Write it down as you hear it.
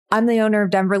I'm the owner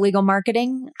of Denver Legal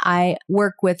Marketing. I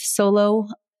work with solo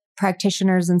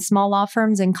practitioners and small law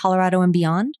firms in Colorado and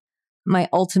beyond. My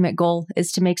ultimate goal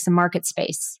is to make some market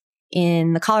space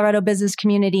in the Colorado business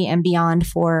community and beyond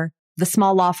for the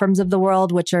small law firms of the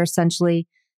world, which are essentially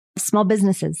small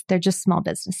businesses. They're just small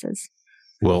businesses.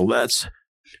 Well, that's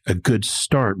a good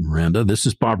start, Miranda. This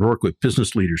is Bob Rourke with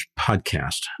Business Leaders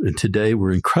Podcast. And today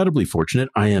we're incredibly fortunate.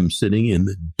 I am sitting in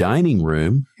the dining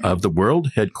room of the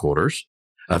world headquarters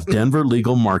of Denver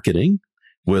Legal Marketing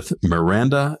with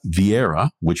Miranda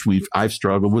Vieira, which I've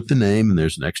struggled with the name and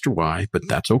there's an extra Y, but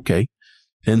that's okay.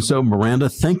 And so Miranda,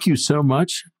 thank you so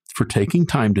much for taking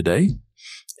time today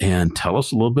and tell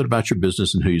us a little bit about your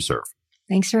business and who you serve.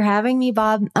 Thanks for having me,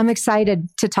 Bob. I'm excited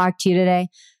to talk to you today.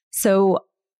 So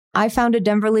I founded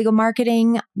Denver Legal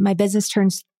Marketing. My business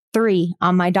turns 3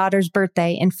 on my daughter's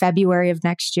birthday in February of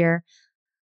next year.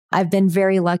 I've been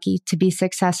very lucky to be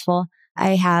successful.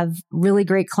 I have really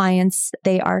great clients.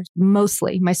 They are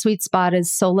mostly, my sweet spot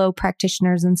is solo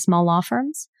practitioners and small law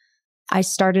firms. I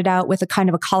started out with a kind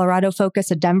of a Colorado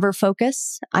focus, a Denver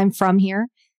focus. I'm from here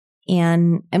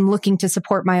and am looking to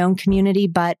support my own community,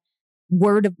 but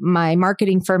word of my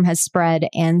marketing firm has spread.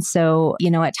 And so,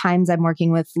 at times I'm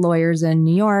working with lawyers in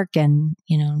New York and,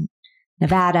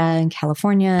 Nevada and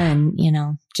California and,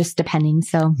 just depending.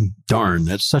 So darn,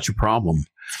 that's such a problem.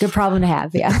 It's a good problem to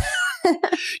have. Yeah.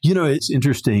 It's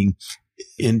interesting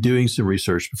in doing some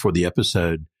research before the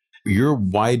episode, you're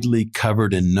widely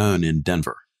covered and known in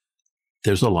Denver.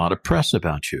 There's a lot of press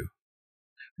about you.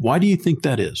 Why do you think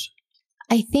that is?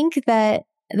 I think that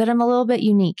I'm a little bit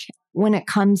unique when it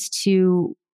comes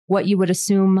to what you would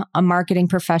assume a marketing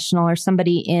professional or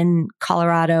somebody in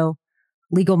Colorado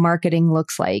legal marketing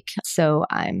looks like. So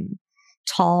I'm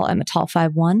tall. I'm a tall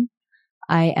 5'1".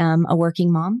 I am a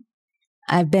working mom.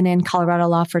 I've been in Colorado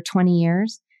law for 20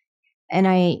 years. And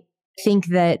I think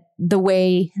that the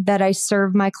way that I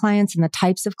serve my clients and the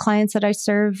types of clients that I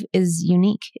serve is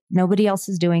unique. Nobody else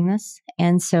is doing this.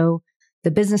 And so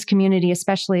the business community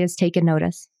especially has taken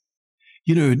notice.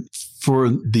 For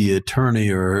the attorney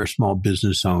or small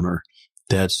business owner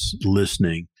that's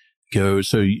listening,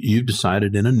 so you've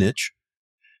decided in a niche.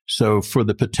 So for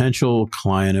the potential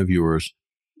client of yours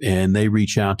and they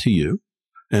reach out to you,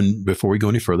 and before we go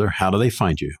any further, how do they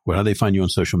find you? How do they find you on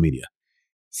social media?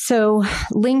 So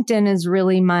LinkedIn is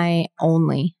really my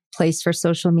only place for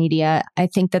social media. I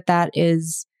think that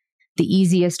is the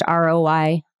easiest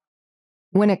ROI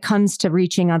when it comes to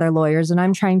reaching other lawyers. And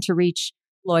I'm trying to reach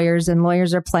lawyers, and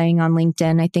lawyers are playing on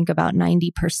LinkedIn. I think about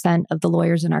 90% of the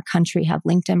lawyers in our country have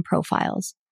LinkedIn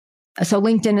profiles. So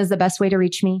LinkedIn is the best way to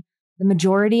reach me. The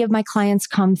majority of my clients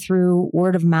come through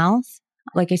word of mouth.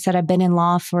 Like I said, I've been in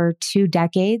law for 2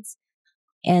 decades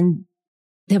and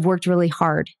have worked really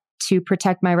hard to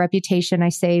protect my reputation. I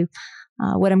say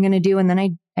what I'm going to do, and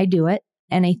then I do it.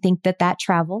 And I think that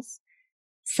travels.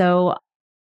 So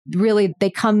really, they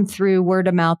come through word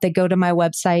of mouth. They go to my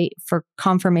website for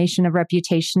confirmation of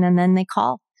reputation, and then they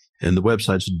call. And the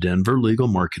website's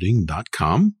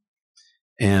denverlegalmarketing.com.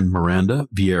 And Miranda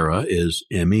Vieira is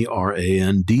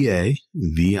MERANDA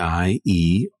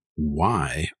VIEYRA.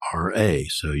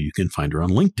 So you can find her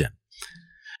on LinkedIn.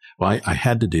 Well, I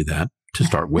had to do that to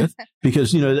start with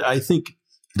because, I think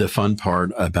the fun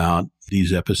part about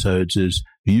these episodes is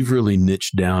you've really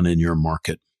niched down in your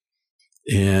market.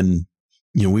 And,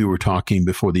 we were talking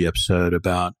before the episode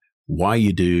about why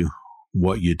you do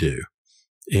what you do.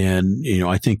 And,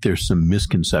 I think there's some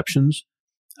misconceptions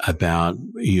about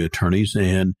attorneys,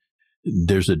 and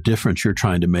there's a difference you're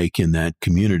trying to make in that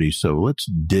community. So let's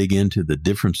dig into the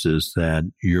differences that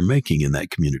you're making in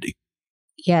that community.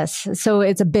 Yes. So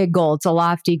it's a big goal. It's a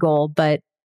lofty goal. But,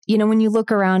 when you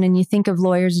look around and you think of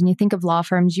lawyers and you think of law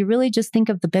firms, you really just think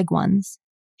of the big ones.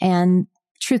 And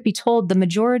truth be told, the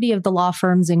majority of the law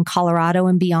firms in Colorado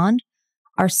and beyond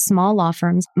are small law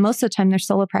firms. Most of the time, they're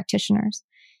solo practitioners.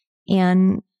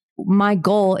 And my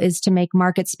goal is to make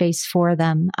market space for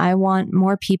them. I want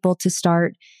more people to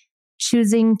start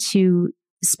choosing to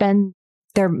spend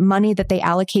their money that they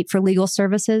allocate for legal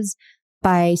services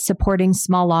by supporting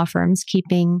small law firms,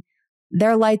 keeping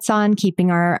their lights on, keeping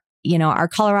our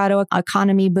Colorado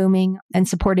economy booming, and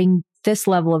supporting this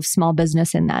level of small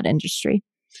business in that industry.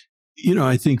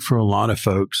 I think for a lot of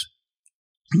folks,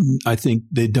 I think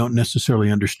they don't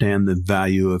necessarily understand the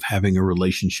value of having a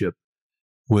relationship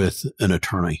with an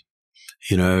attorney,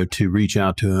 to reach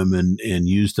out to them and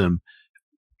use them.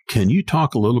 Can you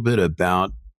talk a little bit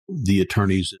about the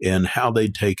attorneys and how they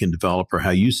take and develop, or how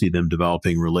you see them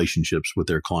developing relationships with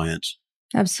their clients?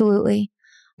 Absolutely.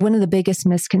 One of the biggest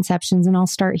misconceptions, and I'll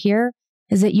start here,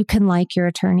 is that you can like your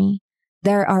attorney.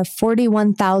 There are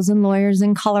 41,000 lawyers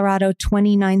in Colorado,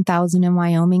 29,000 in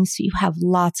Wyoming. So you have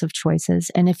lots of choices.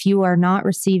 And if you are not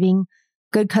receiving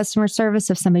good customer service,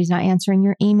 if somebody's not answering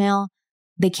your email,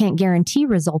 they can't guarantee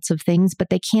results of things, but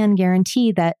they can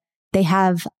guarantee that they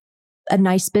have a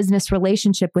nice business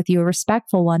relationship with you, a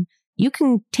respectful one. You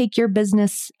can take your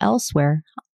business elsewhere.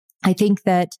 I think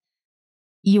that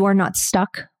you are not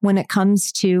stuck when it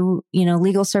comes to,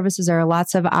 legal services. There are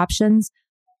lots of options,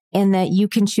 and that you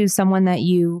can choose someone that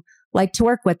you like to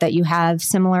work with, that you have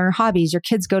similar hobbies. Your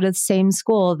kids go to the same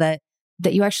school that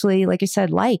you actually, like I said,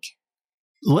 like.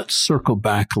 Let's circle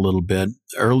back a little bit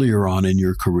earlier on in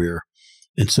your career.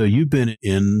 And so you've been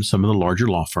in some of the larger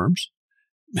law firms.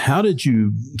 How did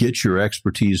you get your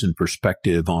expertise and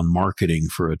perspective on marketing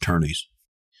for attorneys?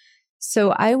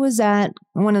 So I was at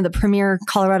one of the premier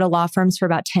Colorado law firms for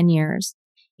about 10 years.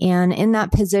 And in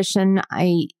that position,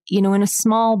 in a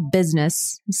small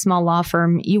business, small law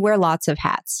firm, you wear lots of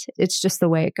hats. It's just the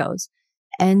way it goes.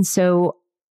 And so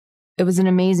it was an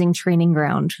amazing training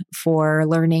ground for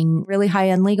learning really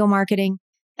high-end legal marketing,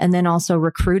 and then also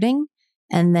recruiting,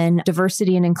 and then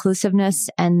diversity and inclusiveness,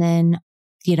 and then,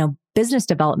 business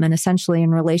development, essentially,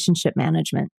 and relationship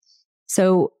management.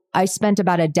 So I spent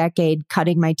about a decade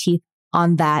cutting my teeth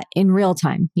on that in real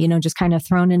time, just kind of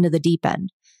thrown into the deep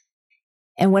end.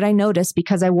 And what I noticed,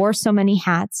 because I wore so many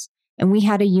hats and we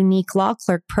had a unique law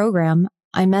clerk program,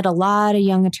 I met a lot of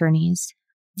young attorneys,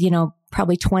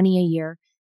 probably 20 a year.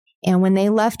 And when they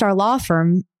left our law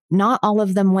firm, not all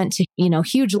of them went to,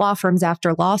 huge law firms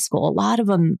after law school. A lot of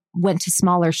them went to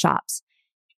smaller shops.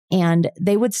 And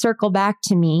they would circle back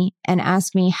to me and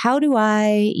ask me, how do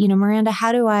I, Miranda,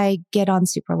 how do I get on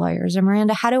Super Lawyers? Or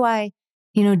Miranda, how do I,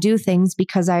 do things?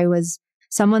 Because I was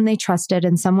someone they trusted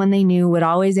and someone they knew would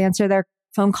always answer their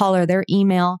phone call or their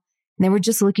email. And they were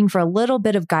just looking for a little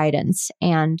bit of guidance.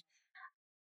 And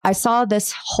I saw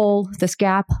this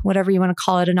gap, whatever you want to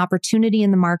call it, an opportunity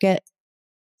in the market.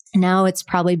 Now it's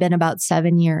probably been about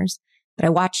 7 years, but I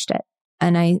watched it,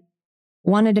 and I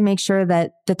wanted to make sure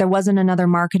that there wasn't another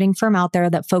marketing firm out there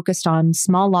that focused on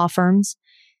small law firms.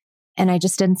 And I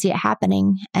just didn't see it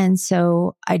happening. And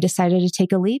so I decided to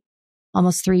take a leap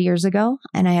almost 3 years ago.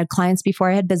 And I had clients before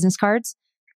I had business cards,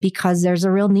 because there's a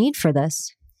real need for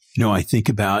this. I think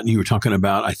about, you were talking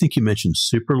about, I think you mentioned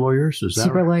super lawyers. Is that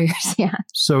super right? Lawyers, yeah.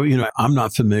 So, I'm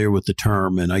not familiar with the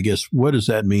term, and I guess, what does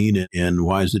that mean, and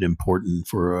why is it important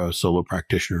for a solo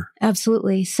practitioner?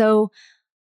 Absolutely. So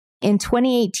in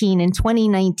 2018 and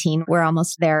 2019, we're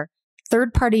almost there.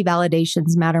 Third-party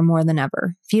validations matter more than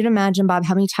ever. If you'd imagine, Bob,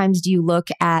 how many times do you look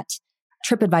at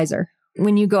TripAdvisor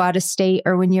when you go out of state,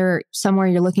 or when you're somewhere,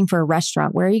 you're looking for a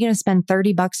restaurant? Where are you going to spend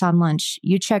 $30 on lunch?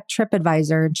 You check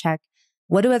TripAdvisor and check,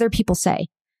 what do other people say?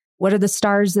 What are the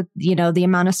stars that, the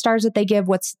amount of stars that they give?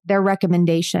 What's their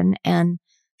recommendation? And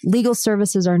legal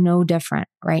services are no different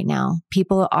right now.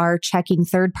 People are checking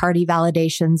third-party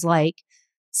validations like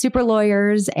Super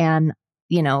Lawyers, and,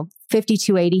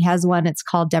 5280 has one. It's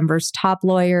called Denver's Top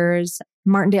Lawyers.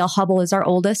 Martindale Hubbell is our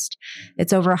oldest.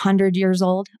 It's over 100 years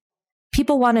old.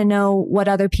 People want to know what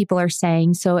other people are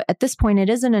saying. So at this point, it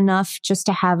isn't enough just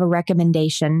to have a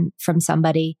recommendation from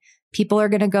somebody. People are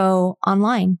going to go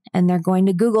online and they're going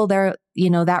to Google their,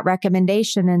 that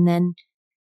recommendation. And then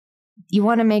you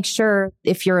want to make sure,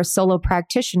 if you're a solo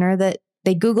practitioner, that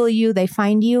they Google you, they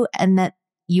find you, and that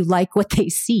you like what they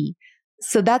see.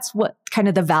 So that's what kind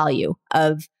of the value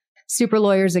of Super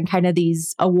Lawyers and kind of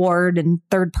these award and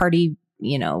third-party,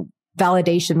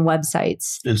 validation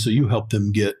websites. And so you help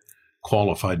them get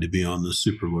qualified to be on the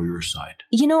Super Lawyer side.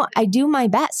 I do my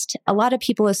best. A lot of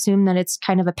people assume that it's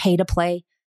kind of a pay-to-play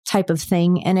type of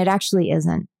thing, and it actually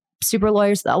isn't. Super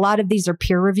Lawyers, a lot of these are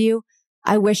peer review.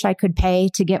 I wish I could pay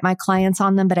to get my clients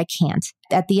on them, but I can't.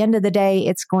 At the end of the day,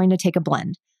 it's going to take a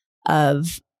blend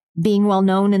of being well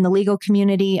known in the legal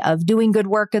community, of doing good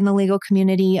work in the legal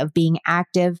community, of being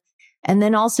active. And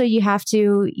then also you have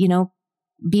to,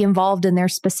 be involved in their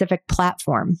specific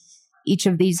platform. Each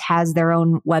of these has their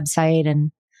own website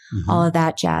and all of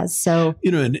that jazz. So,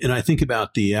 and I think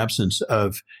about the absence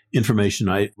of information.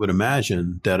 I would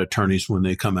imagine that attorneys, when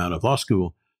they come out of law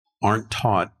school, aren't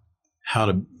taught how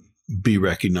to be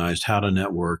recognized, how to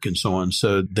network, and so on.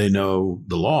 So they know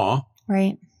the law,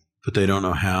 right, but they don't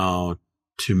know how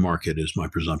to market, is my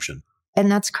presumption.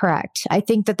 And that's correct. I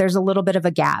think that there's a little bit of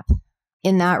a gap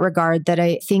in that regard, that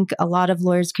I think a lot of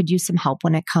lawyers could use some help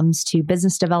when it comes to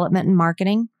business development and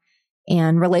marketing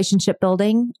and relationship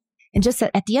building. And just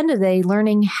at the end of the day,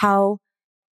 learning how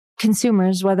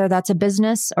consumers, whether that's a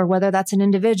business or whether that's an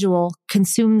individual,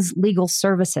 consumes legal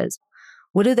services.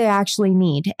 What do they actually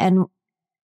need? And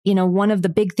one of the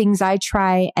big things I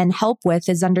try and help with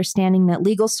is understanding that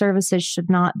legal services should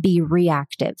not be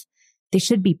reactive. They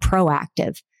should be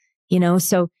proactive.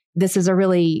 So this is a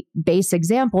really base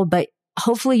example, but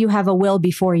hopefully you have a will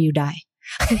before you die.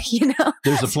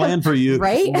 There's a plan for you,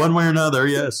 right? One way or another.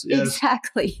 Yes.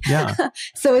 Exactly. Yeah.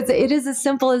 So it is as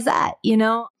simple as that.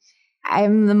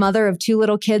 I'm the mother of 2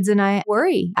 little kids and I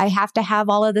worry. I have to have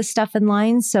all of this stuff in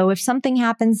line. So if something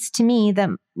happens to me, that,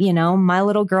 my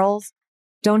little girls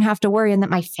don't have to worry and that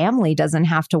my family doesn't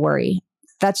have to worry.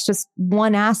 That's just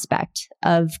one aspect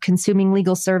of consuming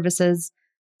legal services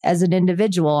as an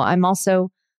individual. I'm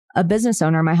also a business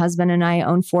owner. My husband and I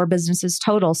own 4 businesses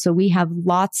total. So we have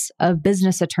lots of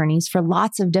business attorneys for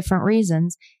lots of different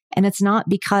reasons. And it's not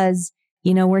because,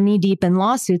 we're knee deep in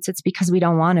lawsuits. It's because we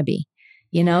don't want to be,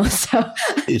 so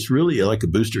it's really like a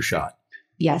booster shot.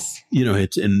 Yes.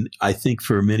 And I think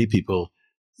for many people,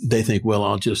 they think, well,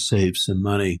 I'll just save some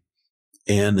money.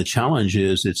 And the challenge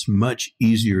is it's much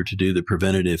easier to do the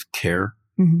preventative care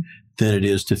than it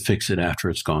is to fix it after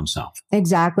it's gone south.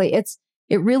 Exactly.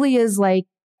 It really is like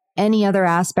any other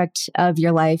aspect of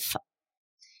your life.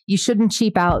 You shouldn't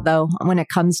cheap out, though, when it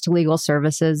comes to legal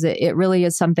services. It really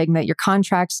is something that your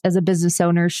contracts as a business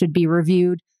owner should be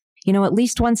reviewed, at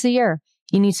least once a year.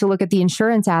 You need to look at the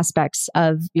insurance aspects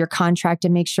of your contract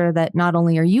and make sure that not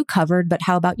only are you covered, but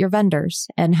how about your vendors?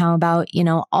 And how about,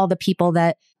 all the people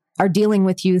that are dealing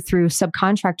with you through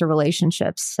subcontractor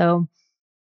relationships? So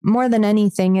more than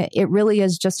anything, it really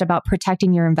is just about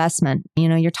protecting your investment,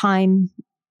 your time,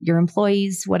 your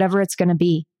employees, whatever it's going to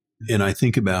be. And I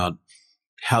think about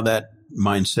how that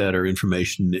mindset or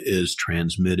information is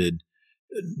transmitted.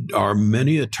 Are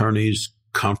many attorneys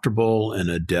comfortable and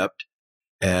adept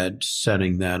at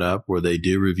setting that up where they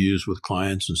do reviews with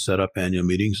clients and set up annual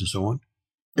meetings and so on?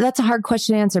 That's a hard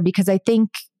question to answer because I think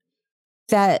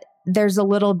that there's a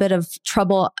little bit of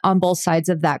trouble on both sides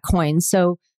of that coin.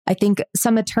 So I think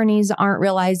some attorneys aren't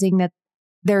realizing that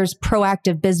there's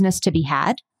proactive business to be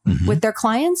had with their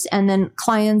clients. And then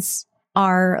clients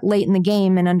are late in the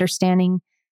game in understanding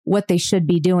what they should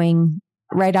be doing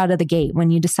right out of the gate when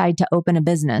you decide to open a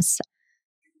business.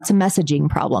 It's a messaging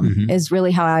problem is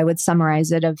really how I would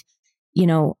summarize it.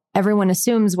 Everyone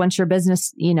assumes once your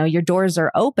business, your doors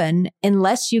are open,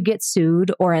 unless you get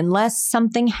sued or unless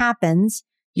something happens,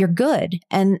 you're good.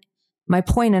 And my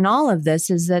point in all of this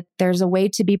is that there's a way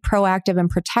to be proactive and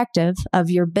protective of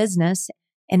your business,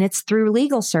 and it's through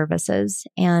legal services.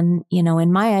 And,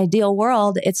 in my ideal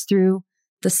world, it's through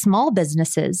the small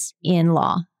businesses in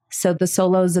law. So the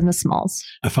solos and the smalls.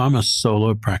 If I'm a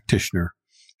solo practitioner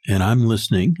and I'm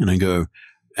listening and I go,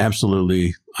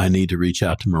 absolutely, I need to reach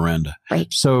out to Miranda. Right.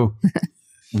 So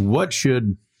what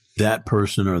should that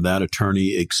person or that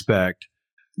attorney expect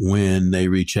when they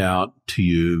reach out to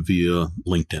you via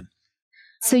LinkedIn?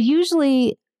 So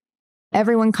usually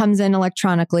everyone comes in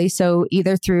electronically. So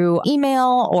either through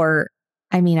email or,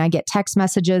 I get text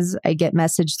messages, I get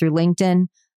message through LinkedIn,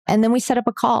 and then we set up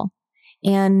a call.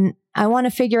 And I want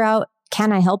to figure out,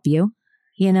 can I help you?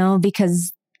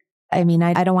 Because I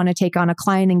don't want to take on a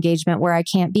client engagement where I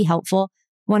can't be helpful.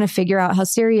 I want to figure out how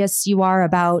serious you are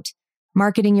about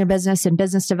marketing your business and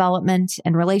business development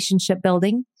and relationship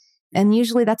building. And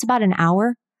usually that's about an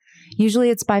hour. Usually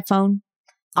it's by phone.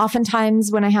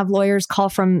 Oftentimes when I have lawyers call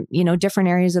from, different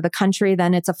areas of the country,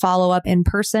 then it's a follow-up in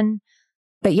person.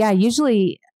 But yeah,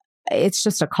 usually it's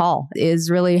just a call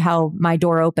is really how my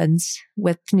door opens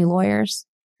with new lawyers.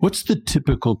 What's the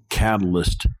typical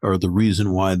catalyst or the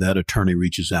reason why that attorney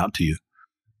reaches out to you?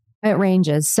 It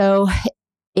ranges. So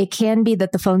it can be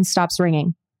that the phone stops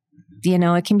ringing.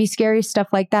 It can be scary stuff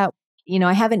like that.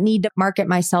 I haven't need to market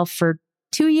myself for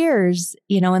 2 years,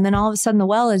 and then all of a sudden the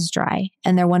well is dry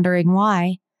and they're wondering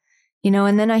why,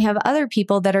 and then I have other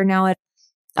people that are now at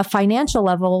a financial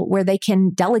level where they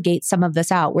can delegate some of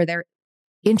this out, where they're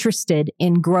interested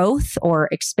in growth or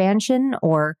expansion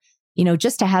or,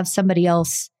 just to have somebody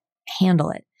else handle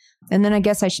it. And then I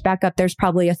guess I should back up. There's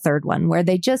probably a third one where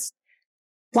they just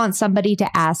want somebody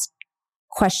to ask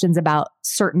questions about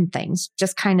certain things,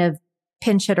 just kind of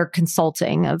pinch hitter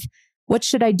consulting of what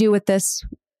should I do with this?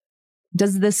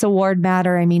 Does this award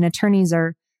matter? Attorneys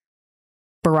are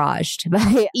barraged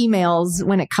by emails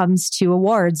when it comes to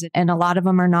awards, and a lot of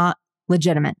them are not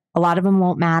legitimate. A lot of them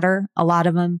won't matter. A lot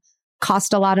of them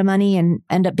cost a lot of money and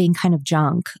end up being kind of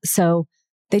junk. So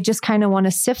they just kind of want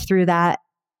to sift through that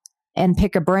and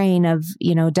pick a brain of,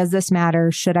 does this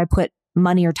matter? Should I put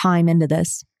money or time into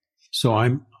this? So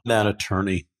I'm that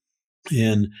attorney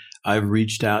and I've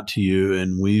reached out to you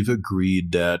and we've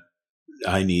agreed that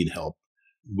I need help,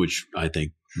 which I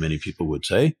think many people would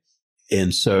say.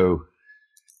 And so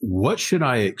what should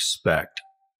I expect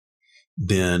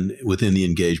then within the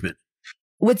engagement?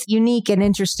 What's unique and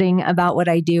interesting about what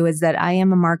I do is that I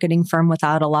am a marketing firm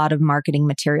without a lot of marketing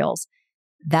materials.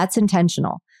 That's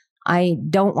intentional. I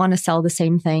don't want to sell the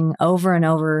same thing over and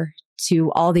over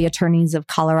to all the attorneys of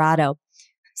Colorado.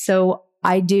 So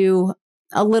I do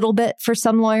a little bit for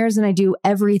some lawyers and I do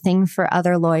everything for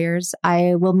other lawyers.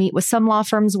 I will meet with some law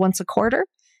firms once a quarter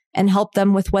and help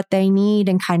them with what they need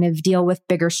and kind of deal with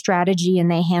bigger strategy,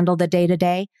 and they handle the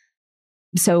day-to-day.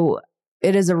 So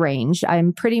it is a range.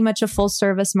 I'm pretty much a full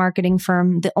service marketing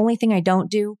firm. The only thing I don't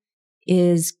do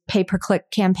is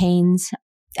pay-per-click campaigns.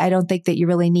 I don't think that you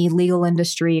really need legal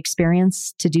industry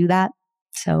experience to do that.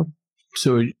 So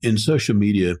in social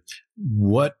media,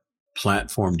 what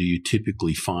platform do you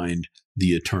typically find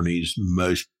the attorneys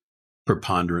most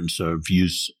preponderance of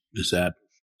use? Is that?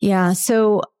 Yeah.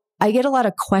 So I get a lot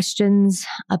of questions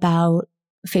about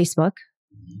Facebook,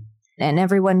 and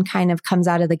everyone kind of comes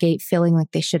out of the gate feeling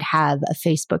like they should have a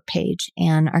Facebook page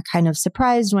and are kind of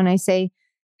surprised when I say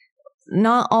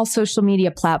not all social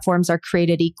media platforms are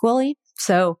created equally.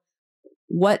 So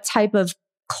what type of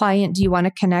client do you want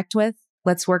to connect with?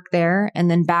 Let's work there.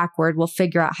 And then backward, we'll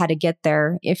figure out how to get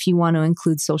there if you want to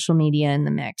include social media in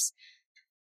the mix.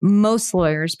 Most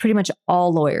lawyers, pretty much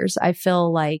all lawyers, I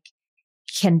feel like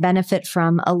can benefit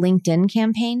from a LinkedIn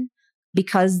campaign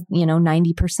because,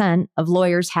 90% of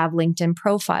lawyers have LinkedIn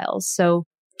profiles. So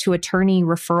to attorney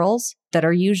referrals that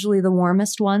are usually the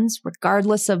warmest ones,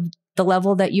 regardless of the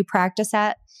level that you practice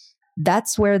at,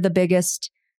 that's where the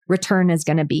biggest return is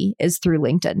going to be, is through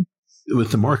LinkedIn.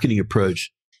 With the marketing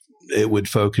approach, it would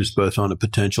focus both on a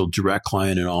potential direct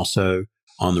client and also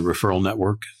on the referral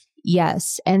network?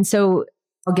 Yes. And so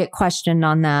I'll get questioned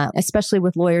on that, especially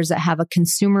with lawyers that have a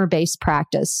consumer-based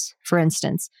practice, for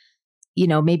instance.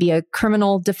 Maybe a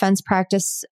criminal defense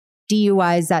practice,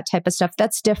 DUIs, that type of stuff,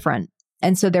 that's different.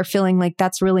 And so they're feeling like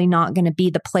that's really not going to be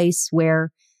the place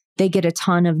where they get a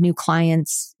ton of new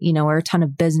clients, or a ton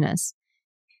of business.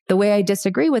 The way I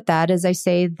disagree with that is I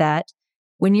say that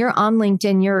when you're on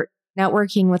LinkedIn, you're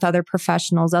networking with other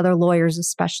professionals, other lawyers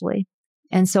especially.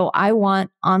 And so I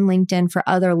want on LinkedIn for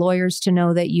other lawyers to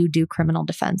know that you do criminal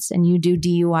defense and you do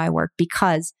DUI work,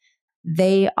 because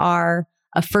they are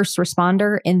a first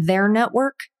responder in their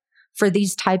network for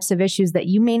these types of issues that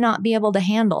you may not be able to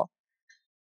handle.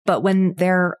 But when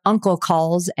their uncle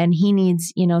calls and he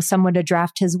needs, someone to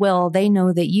draft his will, they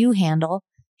know that you handle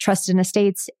trust and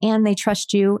estates and they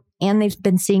trust you and they've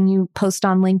been seeing you post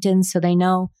on LinkedIn, so they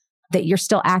know that you're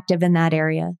still active in that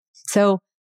area. So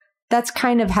that's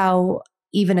kind of how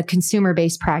even a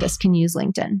consumer-based practice can use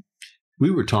LinkedIn.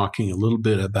 We were talking a little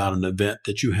bit about an event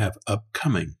that you have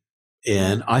upcoming,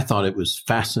 and I thought it was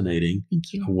fascinating.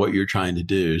 Thank you. What you're trying to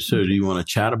do. So do you want to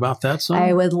chat about that some?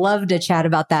 I would love to chat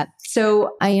about that.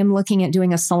 So I am looking at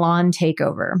doing a salon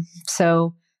takeover.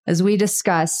 So as we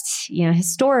discussed,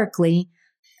 historically,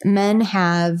 men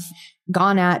have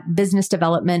gone at business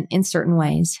development in certain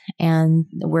ways. And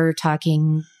we're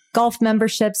talking golf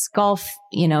memberships, golf,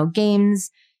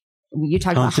 games. You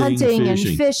talk about hunting and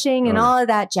fishing and all of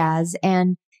that jazz.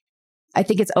 And I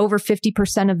think it's over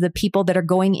 50% of the people that are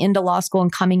going into law school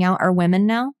and coming out are women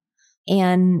now.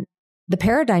 And the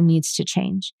paradigm needs to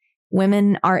change.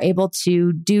 Women are able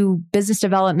to do business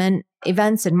development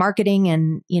events and marketing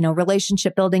and,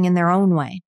 relationship building in their own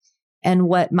way. And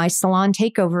what my salon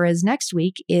takeover is next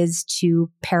week is to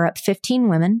pair up 15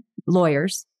 women,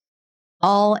 lawyers,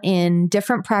 all in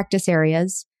different practice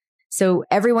areas. So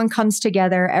everyone comes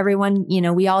together, everyone,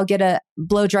 we all get a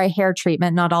blow dry hair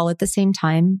treatment, not all at the same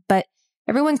time, but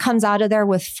everyone comes out of there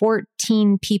with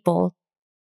 14 people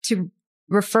to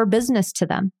refer business to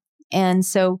them. And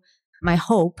so my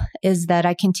hope is that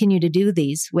I continue to do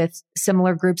these with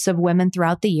similar groups of women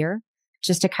throughout the year,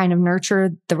 just to kind of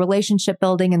nurture the relationship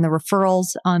building and the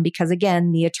referrals, because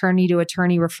again, the attorney to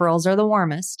attorney referrals are the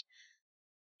warmest,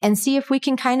 and see if we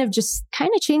can kind of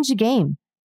change the game.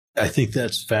 I think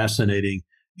that's fascinating.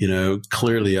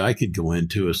 Clearly I could go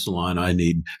into a salon. I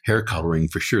need hair coloring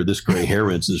for sure. This gray hair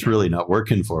rinse is really not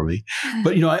working for me.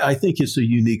 But, I think it's a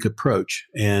unique approach.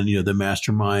 And, the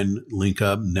mastermind link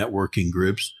up networking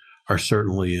groups are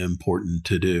certainly important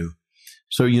to do.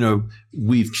 So,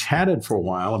 we've chatted for a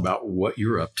while about what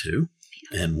you're up to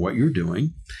and what you're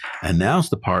doing. And now's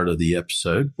the part of the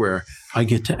episode where I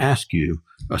get to ask you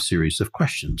a series of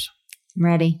questions. I'm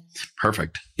ready.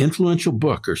 Perfect. Influential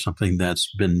book or something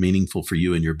that's been meaningful for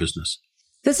you in your business?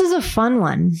 This is a fun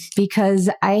one because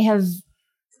I have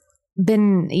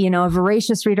been, a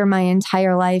voracious reader my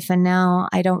entire life. And now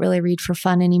I don't really read for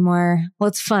fun anymore. Well,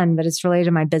 it's fun, but it's related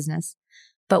to my business.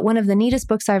 But one of the neatest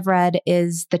books I've read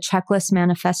is The Checklist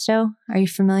Manifesto. Are you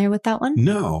familiar with that one?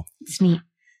 No. It's neat.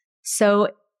 So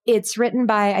it's written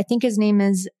by, I think his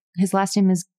last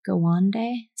name is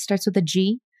Gawande, starts with a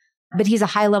G, but he's a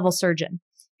high level surgeon.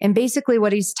 And basically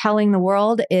what he's telling the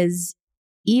world is,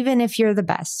 even if you're the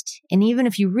best, and even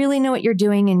if you really know what you're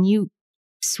doing and you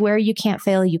swear you can't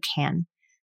fail, you can.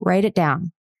 Write it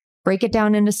down. Break it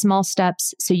down into small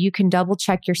steps so you can double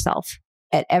check yourself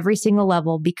at every single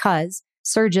level, because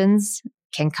surgeons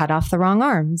can cut off the wrong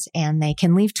arms and they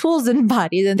can leave tools in the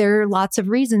body. There are lots of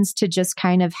reasons to just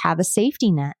kind of have a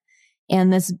safety net.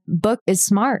 And this book is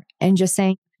smart and just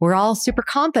saying we're all super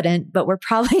competent, but we're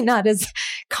probably not as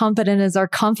competent as our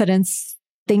confidence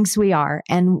thinks we are.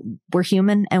 And we're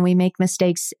human and we make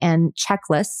mistakes, and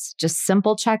checklists, just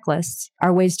simple checklists,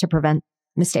 are ways to prevent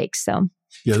mistakes. So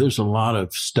yeah, there's a lot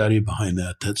of study behind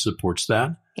that supports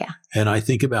that. Yeah. And I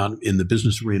think about in the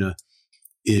business arena,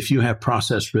 if you have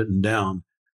process written down,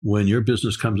 when your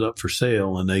business comes up for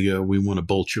sale and they go, we want to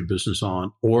bolt your business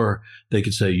on, or they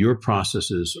could say your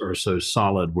processes are so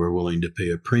solid, we're willing to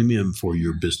pay a premium for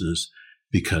your business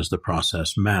because the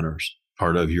process matters,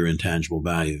 part of your intangible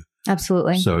value.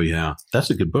 Absolutely. So yeah,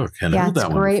 that's a good book. Yeah, it's a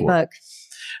great book.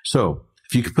 So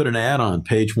if you could put an ad on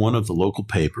page 1 of the local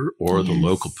paper or the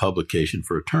local publication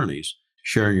for attorneys,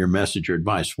 sharing your message or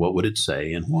advice, what would it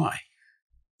say and why?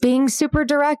 Being super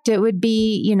direct, it would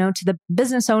be, to the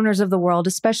business owners of the world,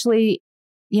 especially,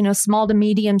 small to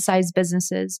medium-sized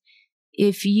businesses.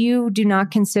 If you do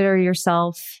not consider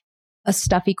yourself a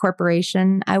stuffy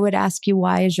corporation, I would ask you,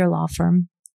 why is your law firm?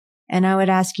 And I would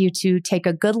ask you to take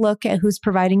a good look at who's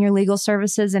providing your legal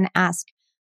services and ask,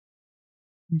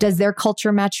 does their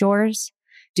culture match yours?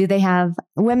 Do they have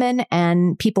women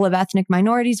and people of ethnic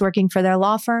minorities working for their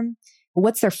law firm?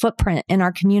 What's their footprint in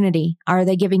our community? Are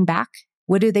they giving back?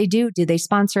 What do they do? Do they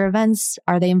sponsor events?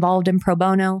 Are they involved in pro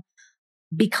bono?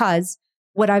 Because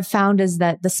what I've found is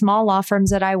that the small law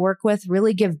firms that I work with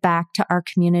really give back to our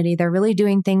community. They're really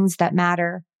doing things that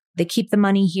matter. They keep the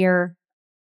money here.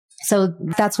 So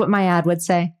that's what my ad would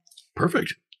say.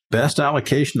 Perfect. Best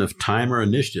allocation of time or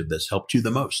initiative that's helped you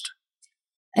the most?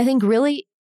 I think really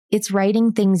it's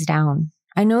writing things down.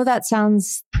 I know that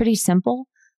sounds pretty simple,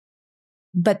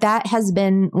 but that has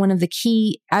been one of the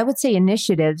key, I would say,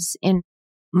 initiatives in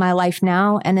my life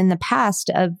now and in the past.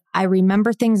 I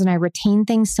remember things and I retain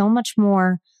things so much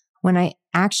more when I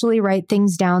actually write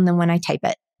things down than when I type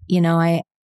it. I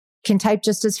can type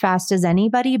just as fast as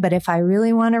anybody, but if I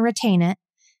really want to retain it,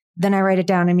 then I write it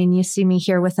down. I mean, you see me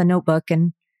here with a notebook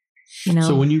and,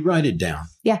 So when you write it down,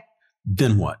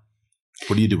 then what?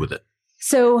 What do you do with it?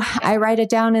 So I write it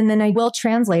down and then I will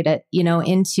translate it,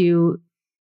 into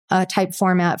a type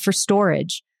format for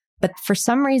storage. But for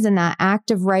some reason, that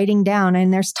act of writing down,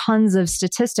 and there's tons of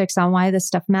statistics on why this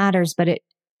stuff matters, but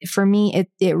for me,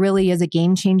 it really is a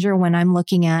game changer when I'm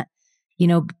looking at,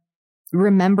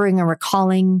 remembering or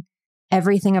recalling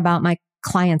everything about my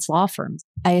clients' law firms.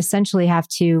 I essentially have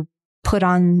to put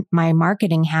on my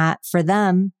marketing hat for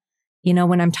them,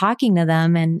 when I'm talking to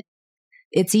them. And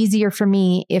it's easier for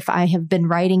me if I have been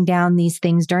writing down these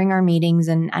things during our meetings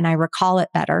and I recall it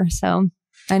better. So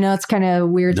I know it's kind of a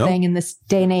weird thing in this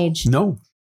day and age. No,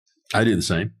 I do the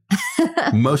same.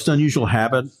 Most unusual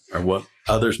habit or what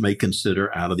others may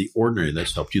consider out of the ordinary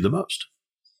that's helped you the most?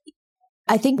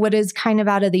 I think what is kind of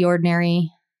out of the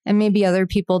ordinary, and maybe other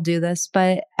people do this,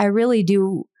 but I really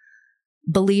do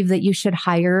believe that you should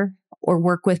hire or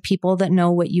work with people that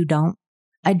know what you don't.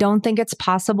 I don't think it's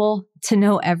possible to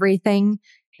know everything.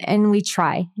 And we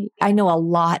try. I know a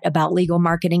lot about legal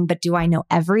marketing, but do I know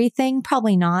everything?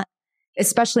 Probably not.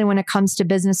 Especially when it comes to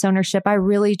business ownership, I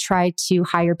really try to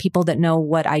hire people that know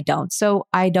what I don't. So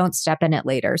I don't step in it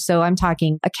later. So I'm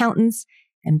talking accountants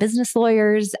and business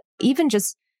lawyers, even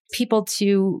just people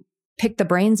to pick the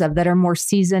brains of that are more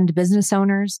seasoned business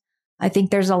owners. I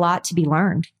think there's a lot to be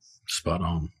learned. Spot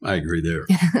on. I agree there.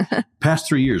 Past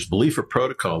 3 years, belief or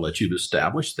protocol that you've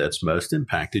established that's most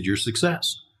impacted your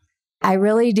success? I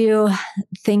really do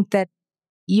think that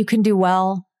you can do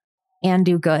well and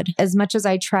do good. As much as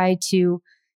I try to,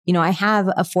 I have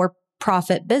a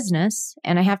for-profit business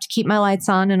and I have to keep my lights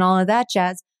on and all of that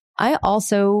jazz. I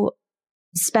also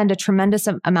spend a tremendous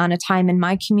amount of time in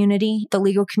my community, the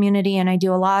legal community, and I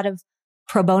do a lot of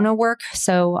pro bono work.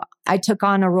 So I took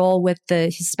on a role with the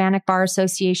Hispanic Bar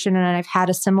Association, and I've had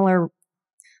a similar,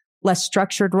 less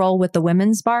structured role with the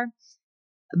Women's Bar.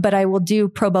 But I will do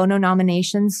pro bono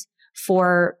nominations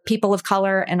for people of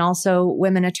color and also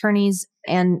women attorneys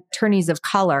and attorneys of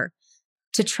color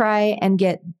to try and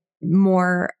get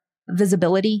more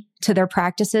visibility to their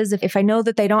practices. If I know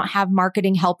that they don't have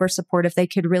marketing help or support, if they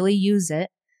could really use it,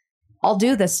 I'll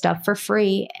do this stuff for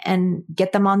free and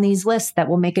get them on these lists that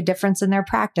will make a difference in their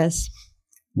practice.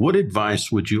 What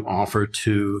advice would you offer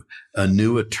to a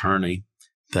new attorney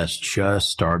that's just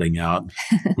starting out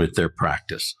with their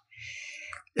practice?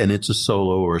 And it's a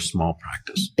solo or a small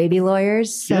practice. Baby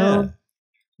lawyers. So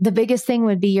the biggest thing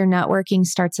would be your networking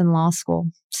starts in law school.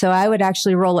 So I would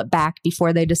actually roll it back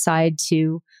before they decide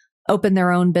to open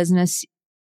their own business.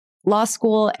 Law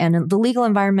school and the legal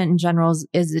environment in general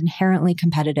is inherently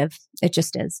competitive. It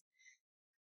just is.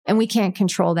 And we can't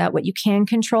control that. What you can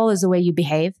control is the way you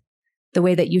behave, the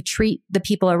way that you treat the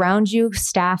people around you,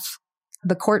 staff,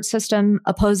 the court system,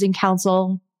 opposing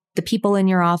counsel, the people in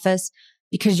your office,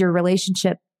 because your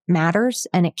relationship matters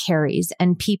and it carries.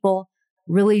 And people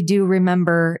really do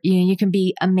remember, you can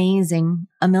be amazing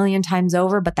a million times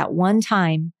over, but that one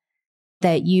time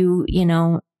that you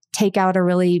take out a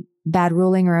really bad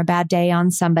ruling or a bad day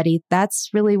on somebody, that's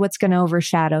really what's going to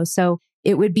overshadow. So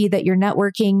it would be that your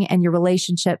networking and your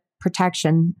relationship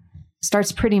protection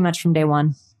starts pretty much from day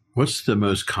one. What's the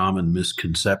most common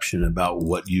misconception about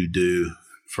what you do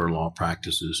for law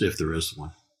practices, if there is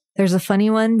one? There's a funny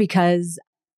one because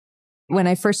when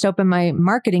I first opened my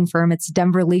marketing firm, it's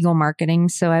Denver Legal Marketing.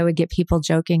 So I would get people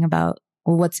joking about,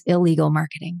 well, what's illegal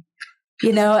marketing?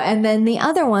 And then the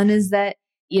other one is that,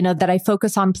 that I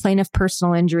focus on plaintiff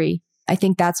personal injury. I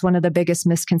think that's one of the biggest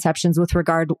misconceptions with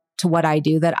regard to what I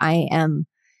do, that I am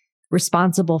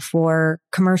responsible for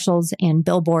commercials and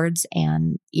billboards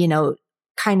and,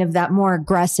 kind of that more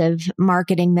aggressive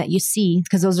marketing that you see,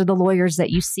 because those are the lawyers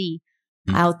that you see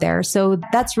out there. So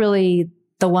that's really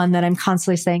the one that I'm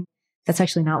constantly saying, that's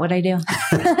actually not what I do.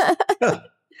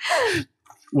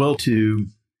 Well, to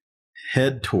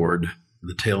head toward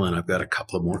the tail end, I've got a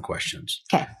couple of more questions.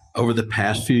 Okay. Over the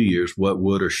past few years, what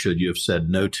would or should you have said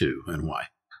no to and why?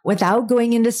 Without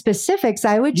going into specifics,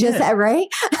 I would just, right?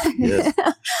 Yes.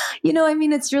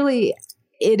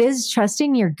 It is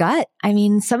trusting your gut. I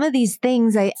mean, some of these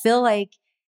things, I feel like,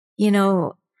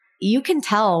 you can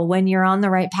tell when you're on the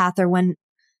right path or when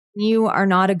you are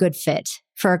not a good fit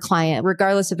for a client,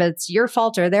 regardless if it's your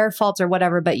fault or their fault or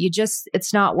whatever, but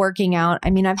it's not working out. I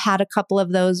mean, I've had a couple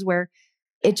of those where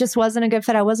it just wasn't a good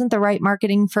fit. I wasn't the right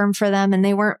marketing firm for them and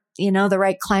they weren't, the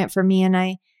right client for me. And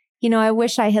I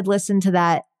wish I had listened to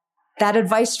that. That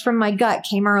advice from my gut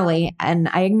came early and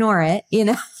I ignore it,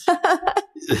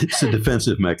 It's a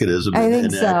defensive mechanism. I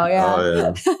think so, yeah.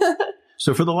 Oh, yeah.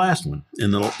 So for the last one,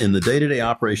 in the day-to-day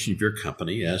operation of your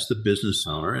company as the business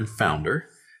owner and founder,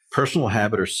 personal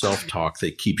habit or self-talk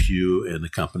that keeps you and the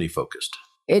company focused?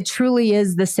 It truly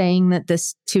is the saying that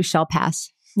this too shall pass.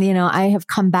 I have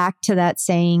come back to that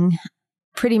saying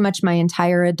pretty much my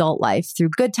entire adult life, through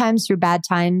good times, through bad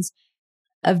times,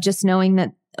 of just knowing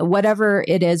that whatever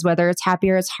it is, whether it's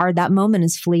happy or it's hard, that moment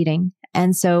is fleeting.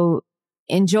 And so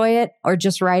enjoy it or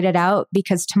just write it out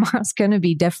because tomorrow's going to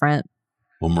be different.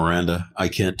 Well, Miranda, I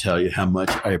can't tell you how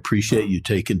much I appreciate you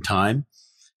taking time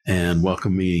and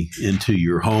welcome me into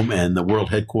your home and the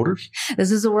world headquarters.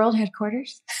 This is the world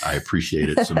headquarters. I appreciate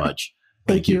it so much.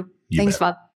 Thank you. Thanks, bet.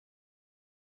 Bob.